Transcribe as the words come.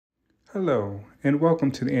Hello, and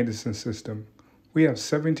welcome to the Anderson System. We have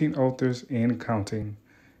 17 authors and counting.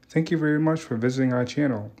 Thank you very much for visiting our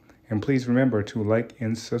channel, and please remember to like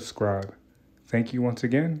and subscribe. Thank you once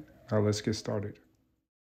again. Now let's get started.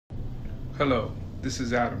 Hello, this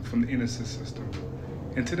is Adam from the Anderson System,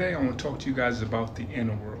 and today I want to talk to you guys about the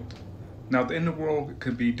inner world. Now, the inner world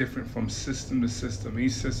could be different from system to system.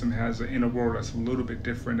 Each system has an inner world that's a little bit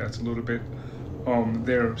different, that's a little bit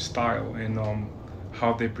their style and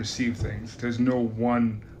how they perceive things. There's no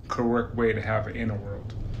one correct way to have an inner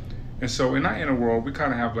world. And so in our inner world, we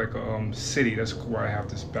kind of have like a city. That's why I have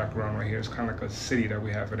this background right here. It's kind of like a city that we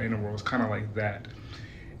have in the inner world. It's kind of like that.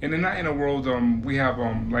 And in our inner world, we have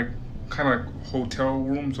like kind of like hotel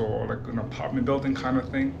rooms or like an apartment building kind of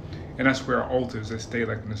thing. And that's where our altars, they stay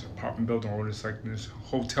like in this apartment building or just like in this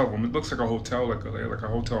hotel room. It looks like a hotel, like a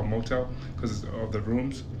hotel motel because of the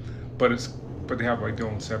rooms, but they have like their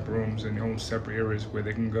own separate rooms and their own separate areas where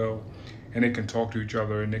they can go and they can talk to each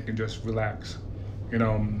other and they can just relax, you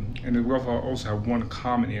know. And we also have one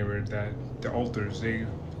common area that the altars, they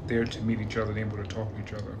there to meet each other and able to talk to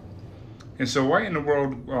each other. And so why in the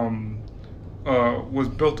world was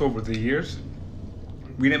built over the years.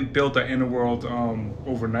 We didn't build the inner world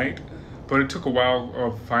overnight, but it took a while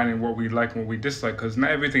of finding what we like and what we dislike, because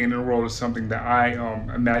not everything in the world is something that I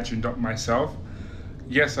imagined up myself.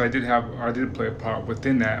 Yes, I did play a part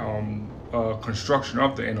within that construction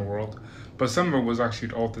of the inner world, but some of it was actually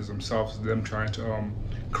the authors themselves, them trying to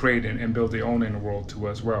create and build their own inner world too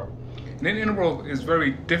as well. And then the inner world is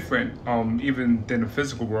very different even than the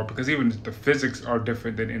physical world, because even the physics are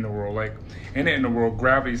different than the inner world. Like in the inner world,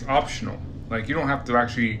 gravity is optional. Like you don't have to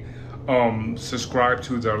actually subscribe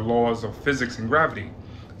to the laws of physics and gravity.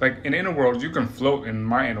 Like in the inner world, you can float in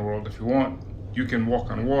my inner world if you want. You can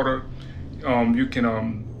walk on water. You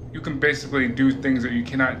can basically do things that you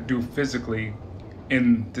cannot do physically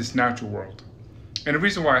in this natural world. And the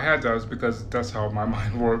reason why I had that is because that's how my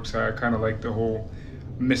mind works. I kind of like the whole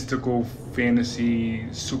mystical fantasy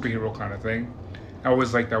superhero kind of thing. I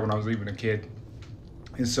always liked that when I was even a kid.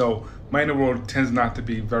 And so my inner world tends not to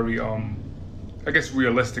be very I guess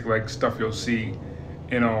realistic, like stuff you'll see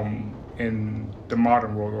in the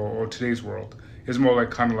modern world or today's world. It's more like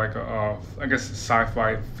kind of like I guess a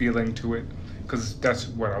sci-fi feeling to it, because that's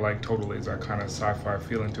what I like totally, is that kind of sci-fi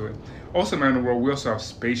feeling to it. Also in the world, we also have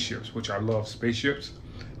spaceships, which I love spaceships,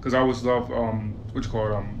 because I always love what you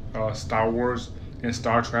call it, Star Wars and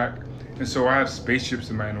Star Trek. And so I have spaceships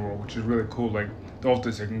in my inner world, which is really cool. Like the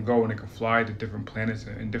authors, they can go and they can fly to different planets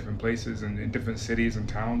and different places and in different cities and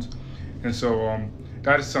towns. And so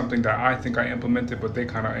that is something that I think I implemented, but they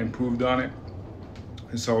kind of improved on it.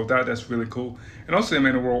 And so that's really cool. And also in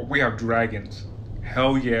the world, we have dragons.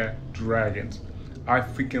 Hell yeah, dragons. I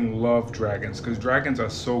freaking love dragons, because dragons are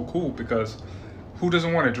so cool, because who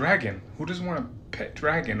doesn't want a dragon? Who doesn't want a pet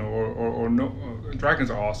dragon or no?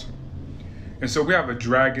 Dragons are awesome. And so we have a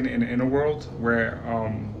dragon in the inner world where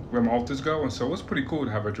my altars go. And so it's pretty cool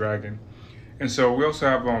to have a dragon. And so we also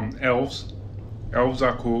have elves. Elves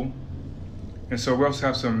are cool. And so we also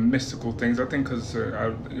have some mystical things, I think, because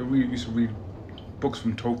we used to read books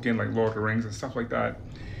from Tolkien, like Lord of the Rings and stuff like that.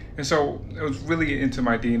 And so it was really into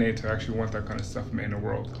my DNA to actually want that kind of stuff in the inner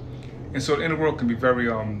world. And so the inner world can be very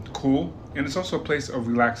cool. And it's also a place of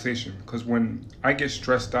relaxation, because when I get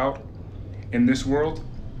stressed out in this world,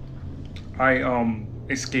 I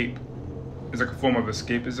escape. It's like a form of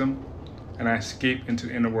escapism, and I escape into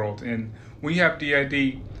the inner world. And when you have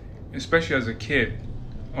DID, especially as a kid,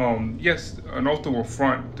 yes, an altar will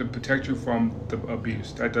front to protect you from the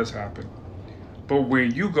abuse. That does happen. But where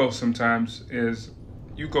you go sometimes is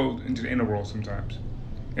you go into the inner world sometimes.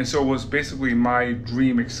 And so it was basically my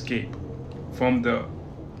dream escape from the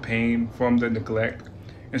pain, from the neglect.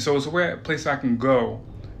 And so it's a place I can go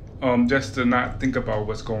just to not think about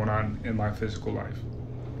what's going on in my physical life.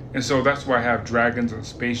 And so that's why I have dragons and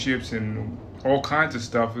spaceships and all kinds of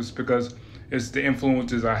stuff, is because it's the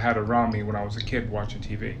influences I had around me when I was a kid watching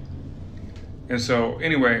TV. And so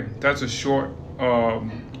anyway, that's a short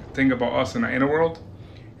thing about us in the inner world.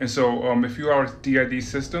 And so if you are a DID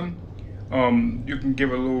system, you can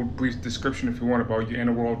give a little brief description if you want about your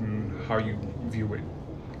inner world and how you view it.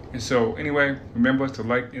 And so anyway, remember to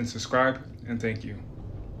like and subscribe, and thank you.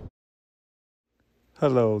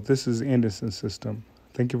 Hello, this is Anderson System.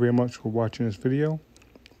 Thank you very much for watching this video.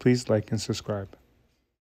 Please like and subscribe.